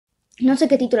No sé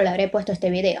qué título le habré puesto a este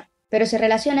video, pero se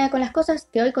relaciona con las cosas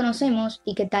que hoy conocemos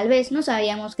y que tal vez no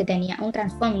sabíamos que tenía un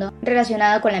trasfondo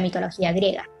relacionado con la mitología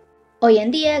griega. Hoy en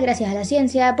día, gracias a la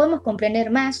ciencia, podemos comprender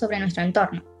más sobre nuestro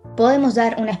entorno. Podemos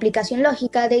dar una explicación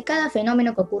lógica de cada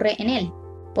fenómeno que ocurre en él.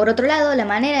 Por otro lado, la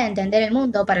manera de entender el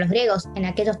mundo para los griegos en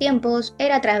aquellos tiempos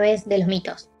era a través de los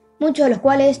mitos, muchos de los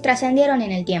cuales trascendieron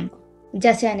en el tiempo,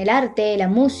 ya sea en el arte, la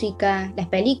música, las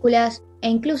películas e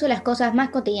incluso las cosas más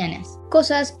cotidianas,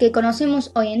 cosas que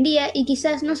conocemos hoy en día y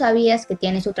quizás no sabías que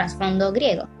tiene su trasfondo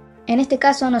griego. En este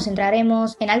caso nos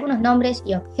centraremos en algunos nombres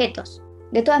y objetos.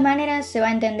 De todas maneras se va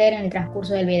a entender en el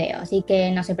transcurso del video, así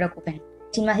que no se preocupen.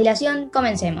 Sin más dilación,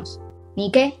 comencemos.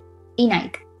 Nike y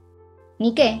Nike.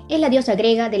 Nike es la diosa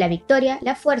griega de la victoria,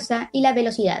 la fuerza y la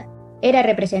velocidad. Era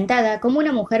representada como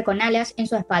una mujer con alas en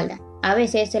su espalda. A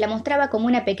veces se la mostraba como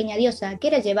una pequeña diosa que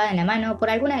era llevada en la mano por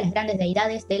alguna de las grandes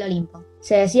deidades del Olimpo.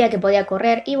 Se decía que podía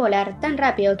correr y volar tan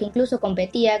rápido que incluso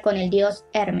competía con el dios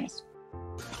Hermes.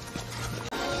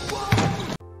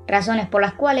 Razones por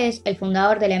las cuales el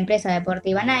fundador de la empresa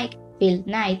deportiva Nike, Phil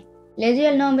Knight, le dio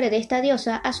el nombre de esta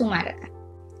diosa a su marca.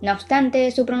 No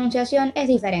obstante, su pronunciación es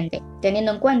diferente,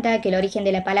 teniendo en cuenta que el origen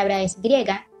de la palabra es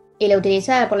griega y la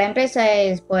utilizada por la empresa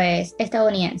es,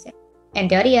 estadounidense. En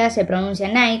teoría se pronuncia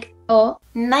Nike o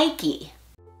Nike,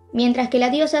 mientras que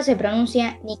la diosa se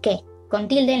pronuncia Nike, con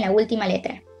tilde en la última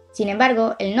letra. Sin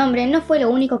embargo, el nombre no fue lo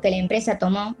único que la empresa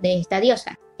tomó de esta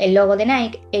diosa. El logo de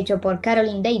Nike, hecho por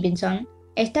Caroline Davidson,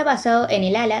 está basado en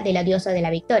el ala de la diosa de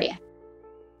la victoria.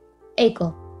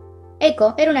 Eco.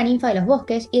 Eco era una ninfa de los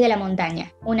bosques y de la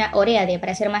montaña, una oréade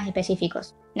para ser más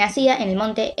específicos. Nacía en el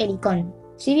monte Helicón.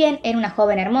 Si bien era una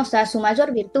joven hermosa, su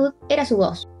mayor virtud era su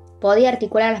voz. Podía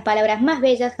articular las palabras más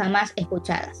bellas jamás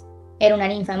escuchadas. Era una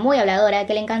ninfa muy habladora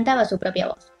que le encantaba su propia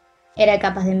voz. Era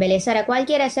capaz de embelezar a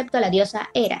cualquiera excepto a la diosa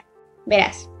Hera.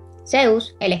 Verás,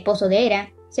 Zeus, el esposo de Hera,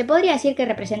 se podría decir que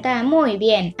representaba muy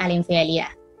bien a la infidelidad.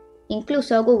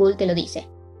 Incluso Google te lo dice.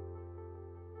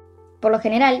 Por lo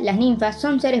general, las ninfas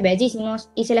son seres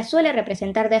bellísimos y se las suele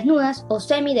representar desnudas o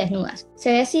semidesnudas. Se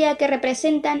decía que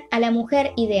representan a la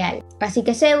mujer ideal, así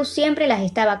que Zeus siempre las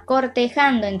estaba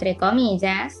cortejando entre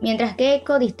comillas, mientras que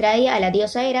Eco distraía a la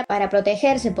diosa Hera para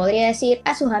proteger, se podría decir,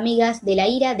 a sus amigas de la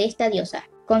ira de esta diosa.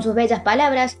 Con sus bellas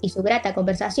palabras y su grata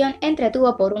conversación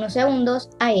entretuvo por unos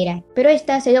segundos a Hera, pero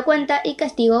esta se dio cuenta y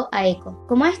castigó a Eco.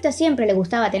 Como a esta siempre le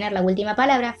gustaba tener la última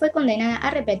palabra, fue condenada a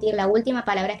repetir la última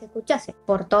palabra que escuchase,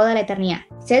 por toda la eternidad.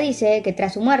 Se dice que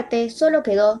tras su muerte solo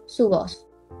quedó su voz.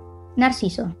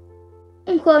 Narciso.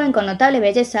 Un joven con notable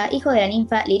belleza, hijo de la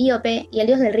ninfa Liríope y el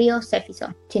dios del río Céfiso.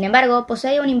 Sin embargo,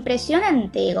 poseía un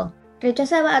impresionante ego.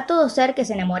 Rechazaba a todo ser que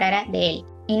se enamorara de él,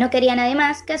 y no quería nada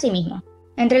más que a sí mismo.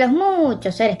 Entre los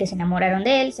muchos seres que se enamoraron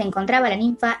de él se encontraba la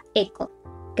ninfa Eco,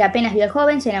 que apenas vio al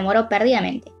joven se enamoró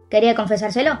perdidamente. Quería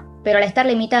confesárselo, pero al estar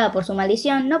limitada por su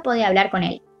maldición no podía hablar con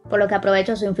él, por lo que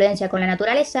aprovechó su influencia con la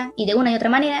naturaleza y de una y otra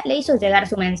manera le hizo llegar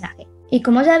su mensaje. Y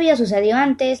como ya había sucedido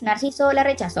antes, Narciso la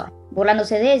rechazó,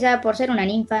 burlándose de ella por ser una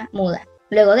ninfa muda.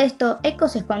 Luego de esto, Eco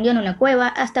se escondió en una cueva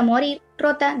hasta morir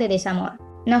rota de desamor.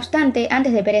 No obstante,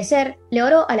 antes de perecer, le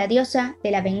oró a la diosa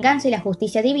de la venganza y la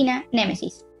justicia divina,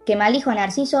 Némesis, que maldijo a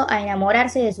Narciso a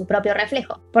enamorarse de su propio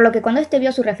reflejo, por lo que cuando este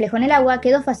vio su reflejo en el agua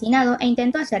quedó fascinado e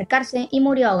intentó acercarse y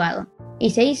murió ahogado. Y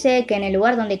se dice que en el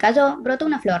lugar donde cayó brotó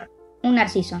una flor, un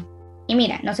narciso. Y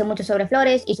mira, no sé mucho sobre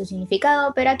flores y su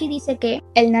significado, pero aquí dice que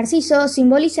el narciso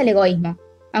simboliza el egoísmo,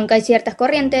 aunque hay ciertas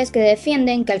corrientes que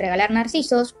defienden que al regalar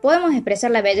narcisos podemos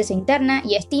expresar la belleza interna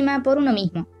y estima por uno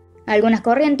mismo. Algunas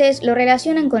corrientes lo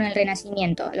relacionan con el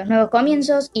renacimiento, los nuevos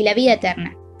comienzos y la vida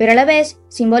eterna, pero a la vez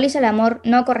simboliza el amor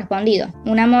no correspondido,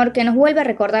 un amor que nos vuelve a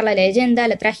recordar la leyenda,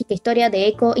 la trágica historia de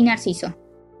Eco y Narciso.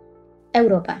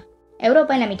 Europa.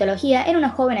 Europa en la mitología era una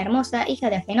joven hermosa,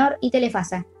 hija de Agenor y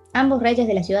Telefasa, ambos reyes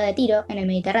de la ciudad de Tiro, en el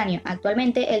Mediterráneo,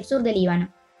 actualmente el sur del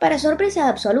Líbano. Para sorpresa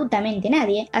de absolutamente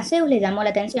nadie, a Zeus le llamó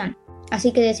la atención,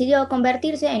 así que decidió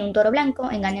convertirse en un toro blanco,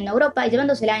 engañando a Europa y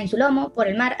llevándosela en su lomo por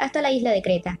el mar hasta la isla de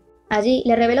Creta. Allí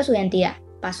le reveló su identidad.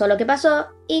 Pasó lo que pasó,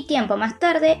 y tiempo más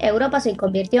tarde, Europa se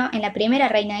convirtió en la primera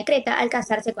reina de Creta al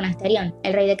casarse con Asterión,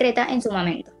 el rey de Creta en su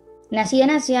momento. Nacida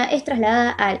en Asia, es trasladada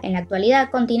al, en la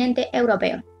actualidad, continente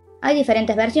europeo. Hay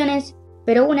diferentes versiones,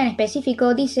 pero una en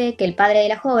específico dice que el padre de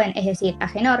la joven, es decir,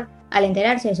 Agenor, al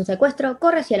enterarse de su secuestro,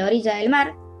 corre hacia la orilla del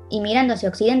mar y mirando hacia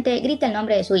occidente grita el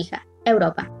nombre de su hija,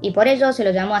 Europa, y por ello se lo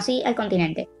llamó así al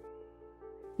continente.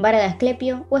 Vara de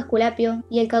Asclepio o Esculapio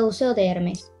y el caduceo de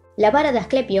Hermes. La vara de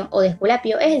Asclepio o de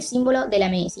Esculapio es el símbolo de la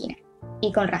medicina.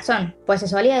 Y con razón, pues se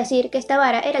solía decir que esta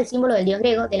vara era el símbolo del dios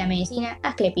griego de la medicina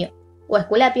Asclepio, o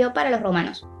Esculapio para los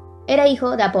romanos. Era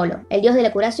hijo de Apolo, el dios de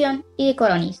la curación, y de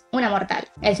Coronis, una mortal.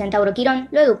 El centauro Quirón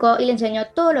lo educó y le enseñó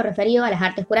todo lo referido a las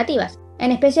artes curativas,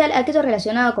 en especial aquello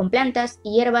relacionado con plantas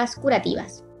y hierbas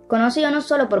curativas, conocido no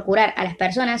solo por curar a las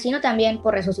personas, sino también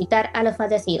por resucitar a los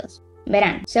fallecidos.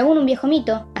 Verán, según un viejo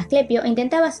mito, Asclepio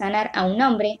intentaba sanar a un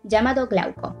hombre llamado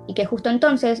Glauco, y que justo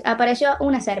entonces apareció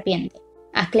una serpiente.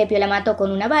 Asclepio la mató con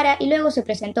una vara y luego se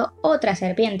presentó otra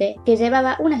serpiente que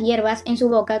llevaba unas hierbas en su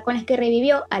boca con las que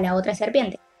revivió a la otra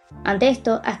serpiente. Ante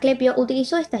esto, Asclepio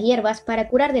utilizó estas hierbas para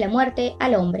curar de la muerte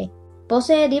al hombre.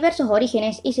 Posee diversos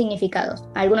orígenes y significados.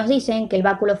 Algunos dicen que el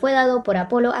báculo fue dado por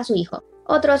Apolo a su hijo,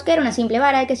 otros que era una simple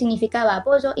vara que significaba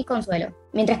apoyo y consuelo,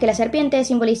 mientras que la serpiente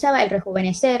simbolizaba el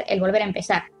rejuvenecer, el volver a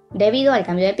empezar, debido al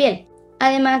cambio de piel,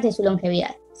 además de su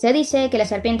longevidad. Se dice que las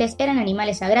serpientes eran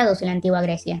animales sagrados en la antigua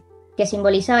Grecia, que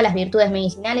simbolizaba las virtudes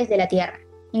medicinales de la tierra.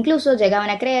 Incluso llegaban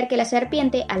a creer que la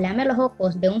serpiente, al lamer los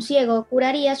ojos de un ciego,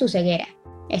 curaría su ceguera.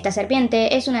 Esta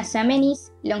serpiente es una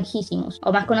Samenis longissimus,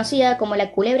 o más conocida como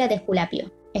la culebra de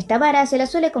Esculapio. Esta vara se la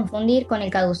suele confundir con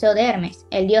el caduceo de Hermes,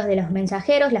 el dios de los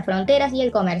mensajeros, las fronteras y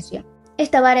el comercio.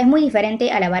 Esta vara es muy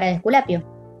diferente a la vara de Esculapio,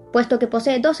 puesto que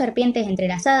posee dos serpientes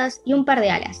entrelazadas y un par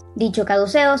de alas. Dicho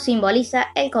caduceo simboliza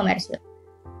el comercio.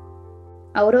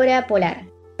 Aurora polar.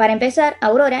 Para empezar,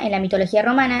 Aurora en la mitología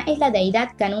romana es la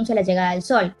deidad que anuncia la llegada del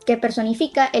sol, que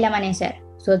personifica el amanecer.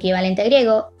 Su equivalente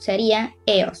griego sería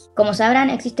Eos. Como sabrán,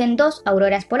 existen dos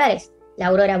auroras polares, la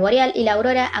aurora boreal y la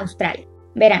aurora austral.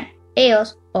 Verán,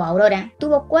 Eos, o Aurora,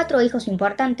 tuvo 4 hijos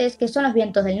importantes que son los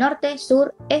vientos del norte,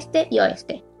 sur, este y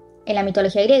oeste. En la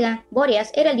mitología griega,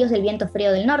 Bóreas era el dios del viento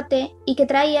frío del norte y que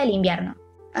traía el invierno.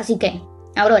 Así que,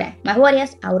 Aurora más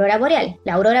Bóreas, aurora boreal,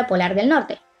 la aurora polar del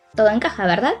norte. Todo encaja,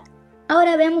 ¿verdad?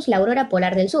 Ahora veamos la aurora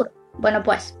polar del sur. Bueno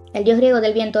pues, el dios griego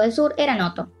del viento del sur era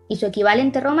Noto, y su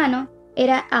equivalente romano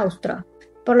era Austro,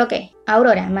 por lo que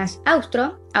Aurora más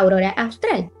Austro, aurora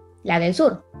austral, la del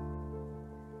sur.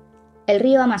 El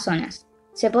río Amazonas.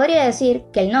 Se podría decir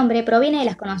que el nombre proviene de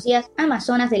las conocidas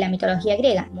Amazonas de la mitología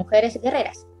griega, mujeres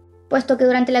guerreras, puesto que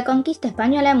durante la conquista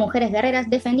española mujeres guerreras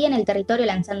defendían el territorio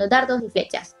lanzando dardos y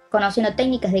flechas, conociendo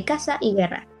técnicas de caza y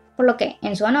guerra, por lo que,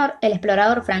 en su honor, el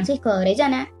explorador Francisco de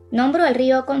Orellana nombró el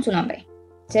río con su nombre.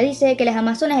 Se dice que las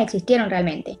Amazonas existieron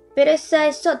realmente, pero esa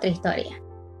es otra historia.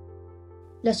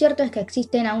 Lo cierto es que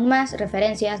existen aún más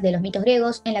referencias de los mitos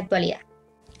griegos en la actualidad,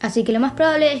 así que lo más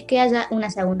probable es que haya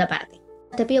una segunda parte.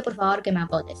 Te pido por favor que me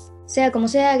apoyes. Sea como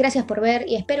sea, gracias por ver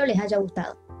y espero les haya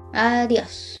gustado.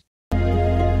 Adiós.